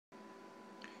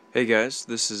Hey guys,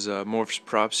 this is Morphs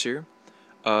Props here.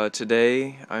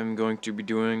 Today I'm going to be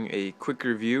doing a quick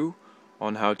review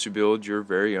on how to build your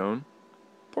very own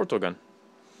portal gun.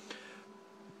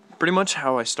 Pretty much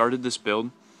how I started this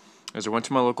build is I went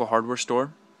to my local hardware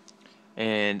store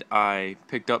and I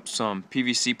picked up some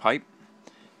PVC pipe.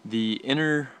 The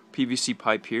inner PVC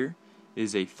pipe here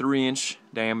is a 3-inch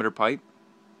diameter pipe.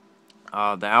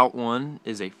 The out one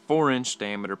is a 4-inch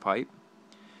diameter pipe.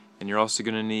 And you're also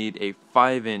going to need a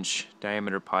 5-inch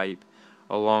diameter pipe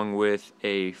along with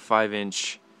a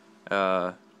 5-inch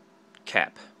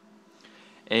cap.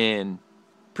 And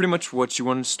pretty much what you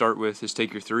want to start with is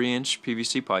take your 3-inch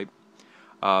PVC pipe,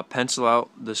 pencil out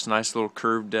this nice little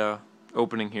curved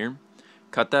opening here,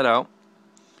 cut that out,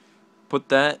 put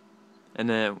that, and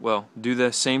then, well, do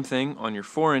the same thing on your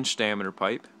 4-inch diameter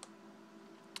pipe,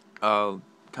 kind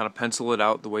of pencil it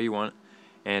out the way you want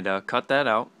it, and cut that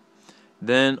out.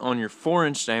 Then on your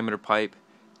 4-inch diameter pipe,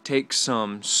 take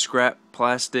some scrap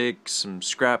plastic, some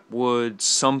scrap wood,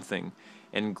 something,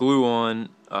 and glue on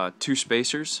 2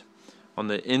 spacers on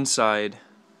the inside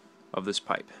of this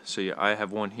pipe. So I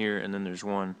have one here, and then there's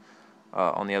one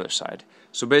on the other side.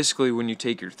 So basically, when you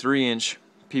take your 3-inch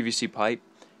PVC pipe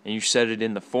and you set it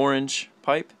in the 4-inch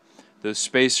pipe, those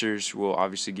spacers will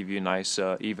obviously give you a nice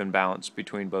even balance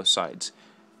between both sides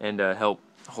and help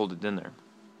hold it in there.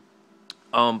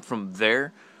 From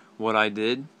there, what I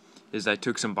did is I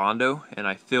took some Bondo and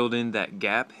I filled in that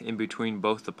gap in between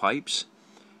both the pipes,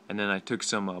 and then I took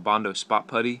some Bondo spot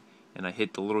putty and I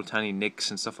hit the little tiny nicks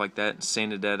and stuff like that and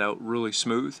sanded that out really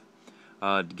smooth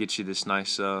to get you this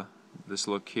nice this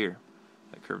look here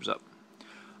that curves up.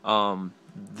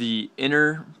 The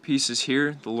inner pieces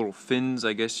here, the little fins,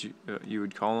 I guess you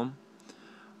would call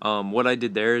them. What I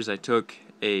did there is I took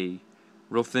a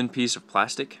real thin piece of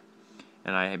plastic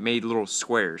and I made little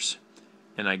squares,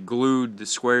 and I glued the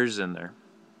squares in there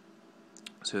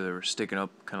so they were sticking up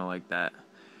kind of like that.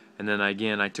 And then I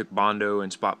took Bondo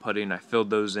and spot putty and I filled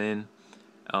those in,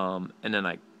 and then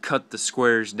I cut the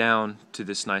squares down to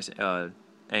this nice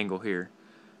angle here,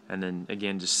 and then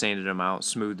again just sanded them out,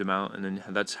 smoothed them out, and then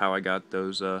that's how I got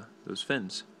those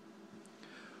fins.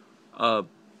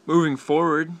 Moving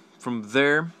forward from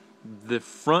there, the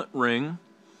front ring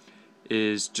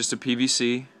is just a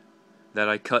PVC that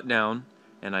I cut down,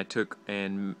 and I took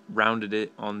and rounded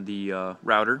it on the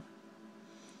router.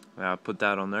 I put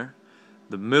that on there.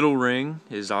 The middle ring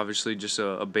is obviously just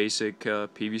a basic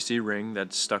PVC ring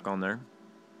that's stuck on there.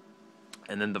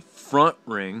 And then the front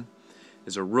ring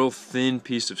is a real thin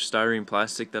piece of styrene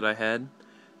plastic that I had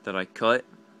that I cut,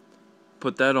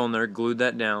 put that on there, glued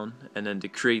that down, and then to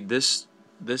create this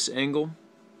angle,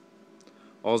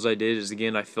 all I did is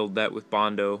again I filled that with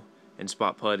Bondo and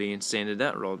spot putty and sanded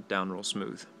that down real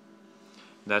smooth.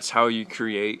 That's how you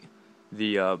create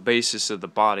the basis of the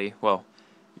body. Well,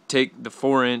 take the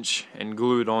 4-inch and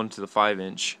glue it onto the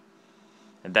 5-inch,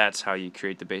 and that's how you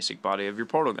create the basic body of your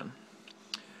portal gun.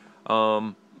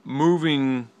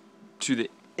 Moving to the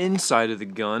inside of the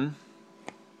gun,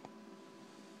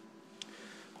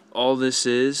 all this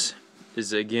is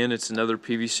again, it's another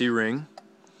PVC ring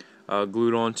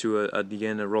glued onto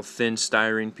again a real thin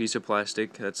styrene piece of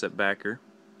plastic. That's that backer.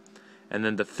 And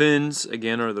then the fins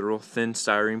again are the real thin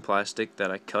styrene plastic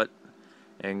that I cut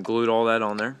and glued all that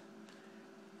on there.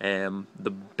 And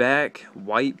the back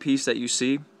white piece that you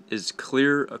see is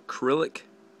clear acrylic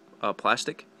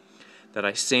plastic that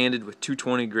I sanded with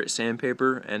 220 grit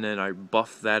sandpaper, and then I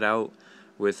buffed that out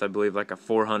with, I believe, like a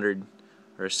 400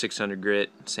 or a 600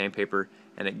 grit sandpaper,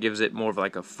 and it gives it more of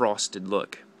like a frosted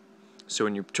look. So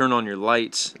when you turn on your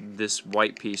lights, this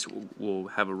white piece will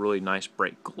have a really nice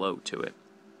bright glow to it.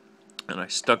 And I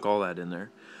stuck all that in there.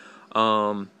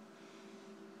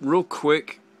 Real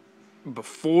quick,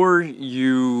 before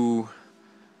you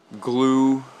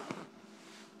glue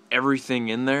everything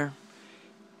in there,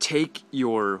 take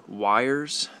your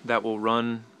wires that will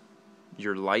run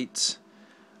your lights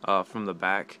from the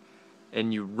back,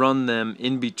 and you run them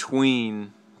in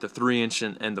between the 3-inch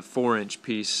and the 4-inch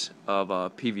piece of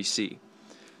PVC.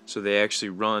 So they actually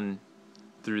run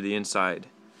through the inside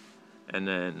and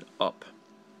then up.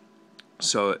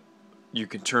 So you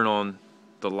can turn on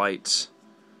the lights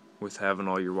with having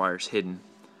all your wires hidden.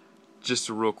 Just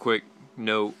a real quick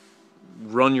note,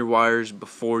 run your wires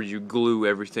before you glue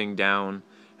everything down,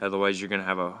 otherwise you're going to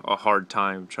have a hard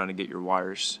time trying to get your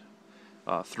wires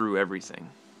through everything.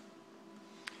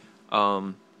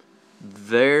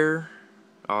 The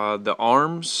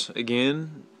arms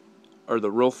again are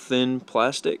the real thin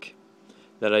plastic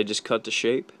that I just cut to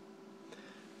shape.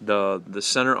 The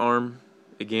center arm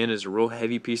again is a real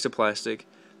heavy piece of plastic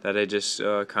that I just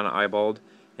kind of eyeballed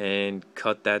and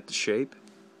cut that to shape.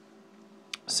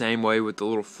 Same way with the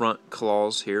little front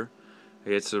claws here.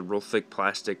 It's a real thick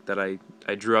plastic that I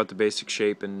drew out the basic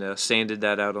shape and sanded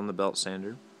that out on the belt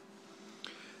sander.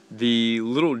 The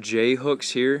little J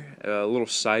hooks here, a little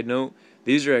side note,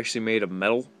 these are actually made of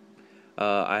metal.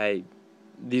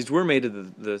 These were made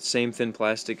of the same thin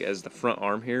plastic as the front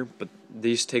arm here, but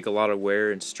these take a lot of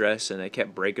wear and stress and they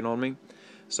kept breaking on me.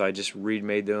 So I just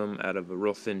remade them out of a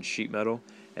real thin sheet metal,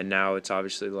 and now it's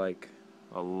obviously like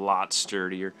a lot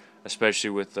sturdier, especially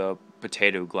with the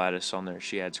Potato Gladys on there.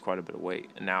 She adds quite a bit of weight,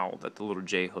 and now that the little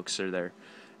J hooks are there,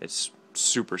 it's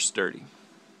super sturdy.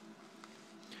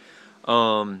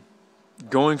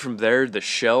 Going from there, the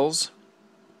shells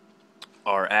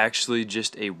are actually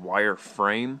just a wire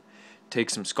frame. Take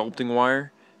some sculpting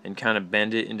wire and kind of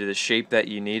bend it into the shape that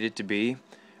you need it to be.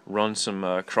 Run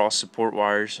some cross support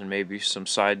wires and maybe some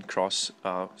side cross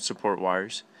support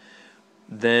wires.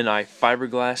 Then I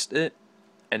fiberglassed it,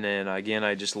 and then again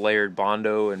I just layered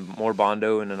Bondo and more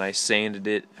Bondo, and then I sanded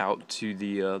it out to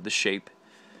the shape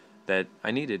that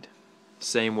I needed.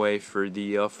 Same way for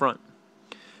the front.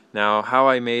 Now, how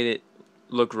I made it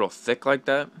look real thick like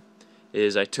that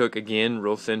is I took, again,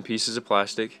 real thin pieces of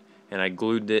plastic and I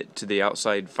glued it to the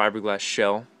outside fiberglass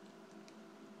shell,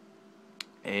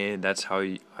 and that's how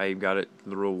I got it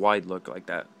the real wide look like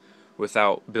that,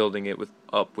 without building it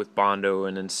up with Bondo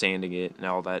and then sanding it and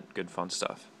all that good fun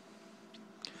stuff.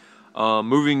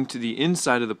 Moving to the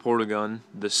inside of the portal gun,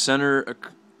 the center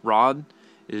rod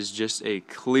is just a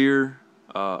clear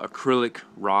acrylic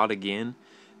rod again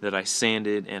that I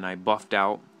sanded and I buffed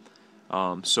out.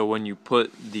 So when you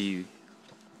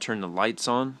turn the lights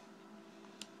on,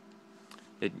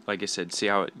 like I said, see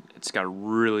how it's got a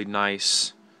really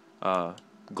nice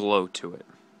glow to it.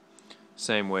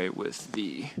 Same way with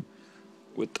the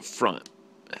front,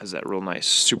 it has that real nice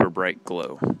super bright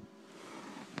glow.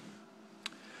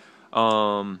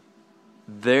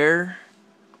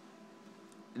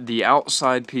 The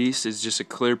outside piece is just a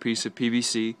clear piece of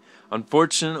PVC.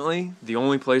 Unfortunately, the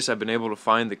only place I've been able to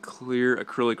find the clear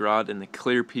acrylic rod and the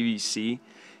clear PVC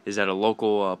is at a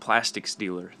local plastics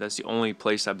dealer. That's the only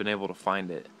place I've been able to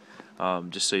find it,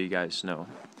 just so you guys know.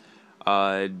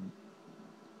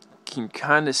 Can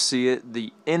kind of see it.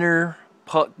 The inner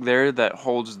puck there that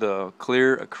holds the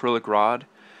clear acrylic rod,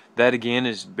 that again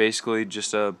is basically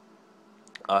just a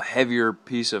heavier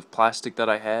piece of plastic that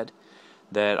I had,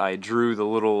 that I drew the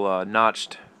little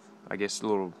notched, I guess the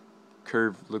little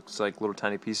curve, looks like little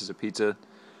tiny pieces of pizza.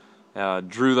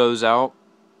 Drew those out,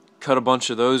 cut a bunch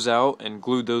of those out, and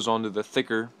glued those onto the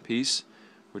thicker piece,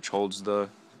 which holds the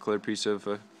clear piece of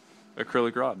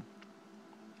acrylic rod.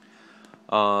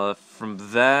 From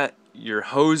that, your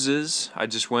hoses, I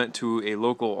just went to a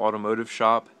local automotive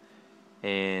shop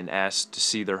and asked to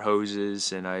see their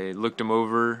hoses, and I looked them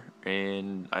over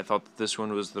and I thought that this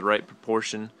one was the right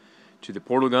proportion to the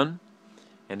portal gun,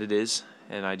 and it is,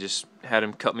 and I just had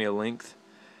him cut me a length.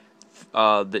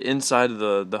 The inside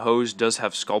of the hose does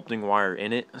have sculpting wire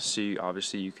in it, so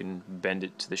obviously you can bend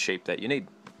it to the shape that you need.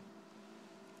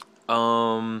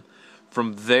 From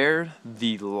there,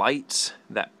 the lights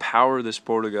that power this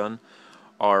portal gun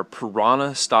are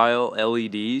Piranha style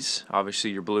LEDs, obviously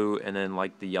your blue and then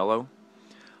like the yellow.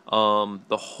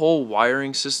 The whole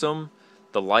wiring system,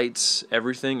 the lights,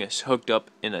 everything is hooked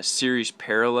up in a series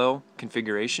parallel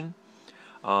configuration.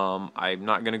 I'm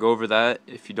not going to go over that.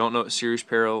 If you don't know what series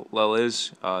parallel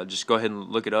is, just go ahead and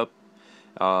look it up.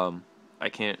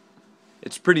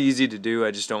 It's pretty easy to do.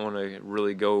 I just don't want to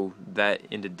really go that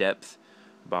into depth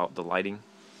about the lighting.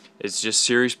 It's just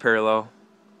series parallel.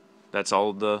 That's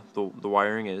all the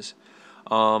wiring is.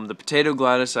 The Potato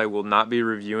Gladys I will not be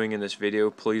reviewing in this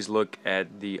video. Please look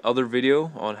at the other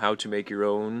video on how to make your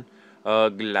own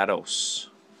GLaDOS.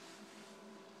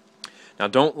 Now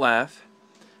don't laugh,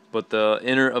 but the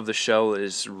inner of the shell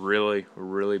is really,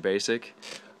 really basic.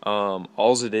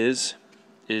 All it is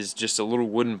just a little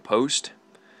wooden post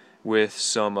with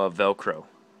some Velcro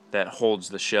that holds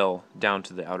the shell down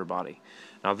to the outer body.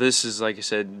 Now this is, like I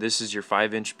said, this is your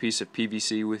 5-inch piece of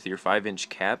PVC with your 5-inch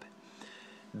cap.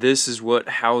 This is what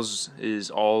houses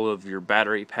all of your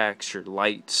battery packs, your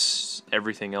lights,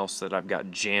 everything else that I've got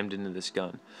jammed into this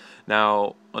gun.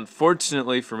 Now,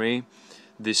 unfortunately for me,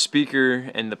 the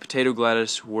speaker and the Potato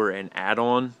Gladys were an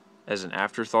add-on as an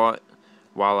afterthought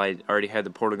while I already had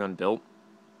the portal gun built.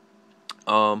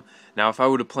 Now, if I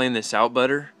would have planned this out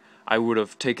better, I would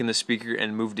have taken the speaker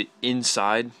and moved it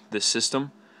inside the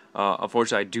system.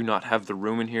 Unfortunately, I do not have the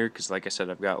room in here because, like I said,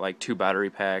 I've got like 2 battery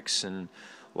packs and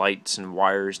lights and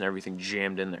wires and everything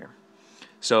jammed in there.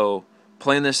 So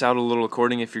plan this out a little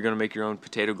according if you're going to make your own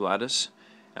Potato Gladys.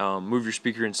 Move your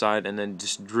speaker inside and then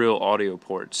just drill audio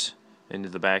ports into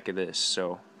the back of this,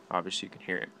 so obviously you can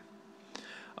hear it.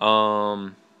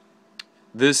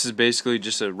 This is basically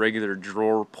just a regular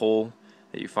drawer pull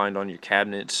that you find on your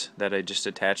cabinets that I just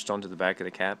attached onto the back of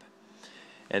the cap.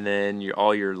 And then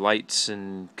all your lights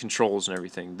and controls and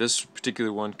everything. This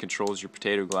particular one controls your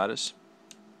potato Gladys,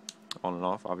 on and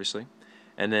off obviously.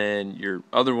 And then your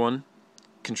other one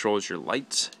controls your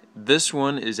lights. This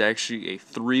one is actually a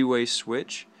three-way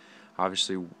switch.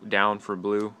 Obviously down for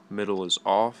blue, middle is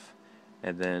off,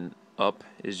 and then up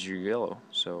is your yellow.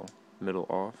 So middle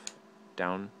off,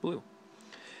 down blue.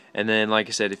 And then like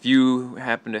I said, if you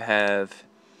happen to have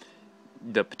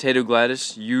the potato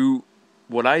Gladys,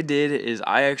 what I did is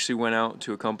I actually went out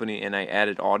to a company and I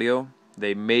added audio.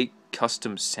 They make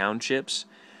custom sound chips.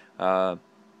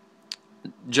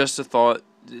 Just a thought,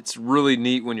 it's really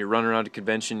neat when you're running around a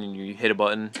convention and you hit a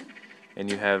button and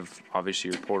you have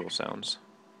obviously your Portal sounds.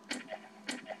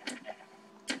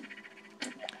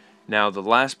 Now the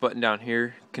last button down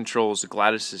here controls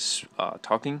Gladys's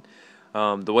talking.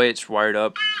 The way it's wired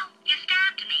up. You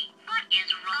stabbed me. What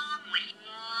is wrong with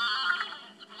you?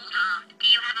 Do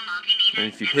you have a multimeter? And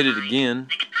if you hit it again,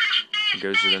 it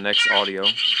goes to the next audio. I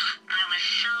was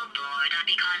so bored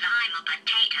because I'm a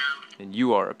potato. And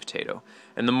you are a potato.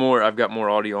 And the more I've got more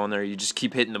audio on there, you just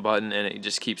keep hitting the button and it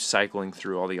just keeps cycling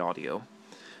through all the audio,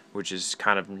 which is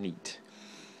kind of neat.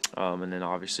 And then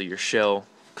obviously your shell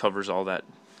covers all that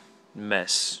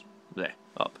mess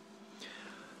up.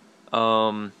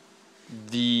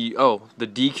 The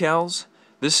decals.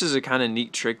 This is a kind of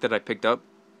neat trick that I picked up.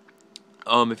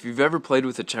 If you've ever played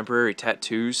with the temporary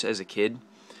tattoos as a kid,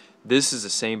 this is the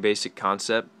same basic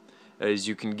concept. As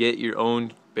you can get your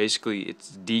own, basically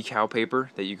it's decal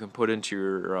paper that you can put into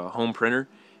your home printer,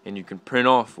 and you can print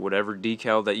off whatever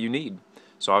decal that you need.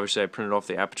 So obviously I printed off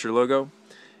the Aputure logo,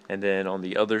 and then on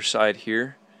the other side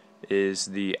here is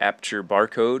the Aputure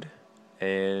barcode,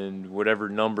 and whatever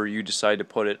number you decide to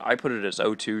put it. I put it as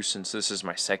 02 since this is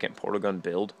my second portal gun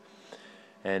build,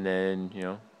 and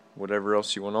then whatever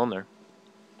else you want on there.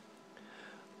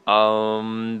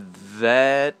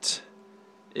 That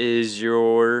is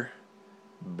your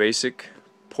basic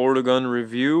portal gun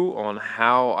review on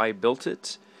how I built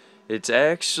it. It's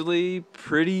actually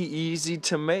pretty easy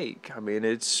to make. I mean,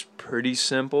 it's pretty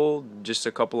simple, just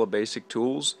a couple of basic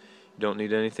tools. You don't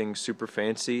need anything super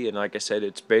fancy, and like I said,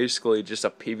 it's basically just a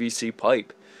PVC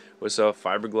pipe with a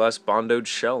fiberglass Bondoed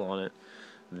shell on it.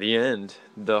 The end.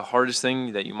 The hardest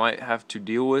thing that you might have to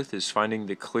deal with is finding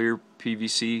the clear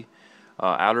PVC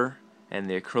outer and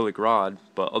the acrylic rod,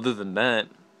 but other than that,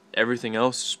 everything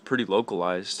else is pretty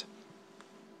localized.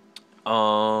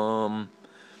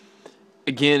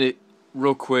 Again,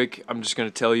 real quick, I'm just going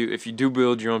to tell you, if you do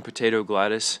build your own potato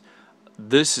Gladys,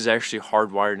 this is actually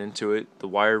hardwired into it. The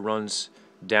wire runs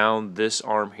down this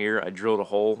arm here. I drilled a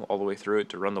hole all the way through it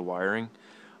to run the wiring,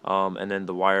 and then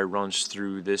the wire runs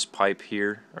through this pipe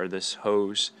here, or this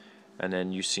hose, and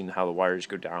then you've seen how the wires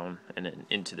go down and then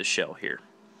into the shell here.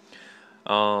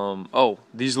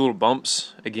 These little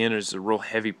bumps, again, is a real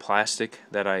heavy plastic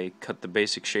that I cut the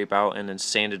basic shape out and then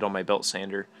sanded on my belt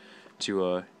sander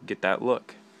to get that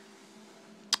look.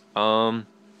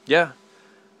 Yeah,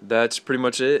 that's pretty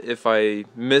much it. If I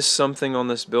missed something on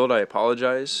this build, I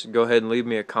apologize. Go ahead and leave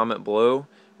me a comment below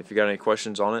if you got any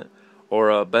questions on it,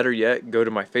 or better yet, go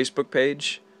to my Facebook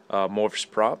page, Morphs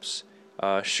Props.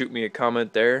 Shoot me a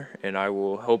comment there, and I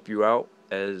will help you out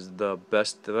as the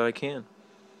best that I can.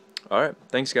 Alright,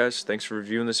 thanks guys. Thanks for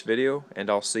reviewing this video, and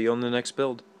I'll see you on the next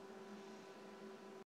build.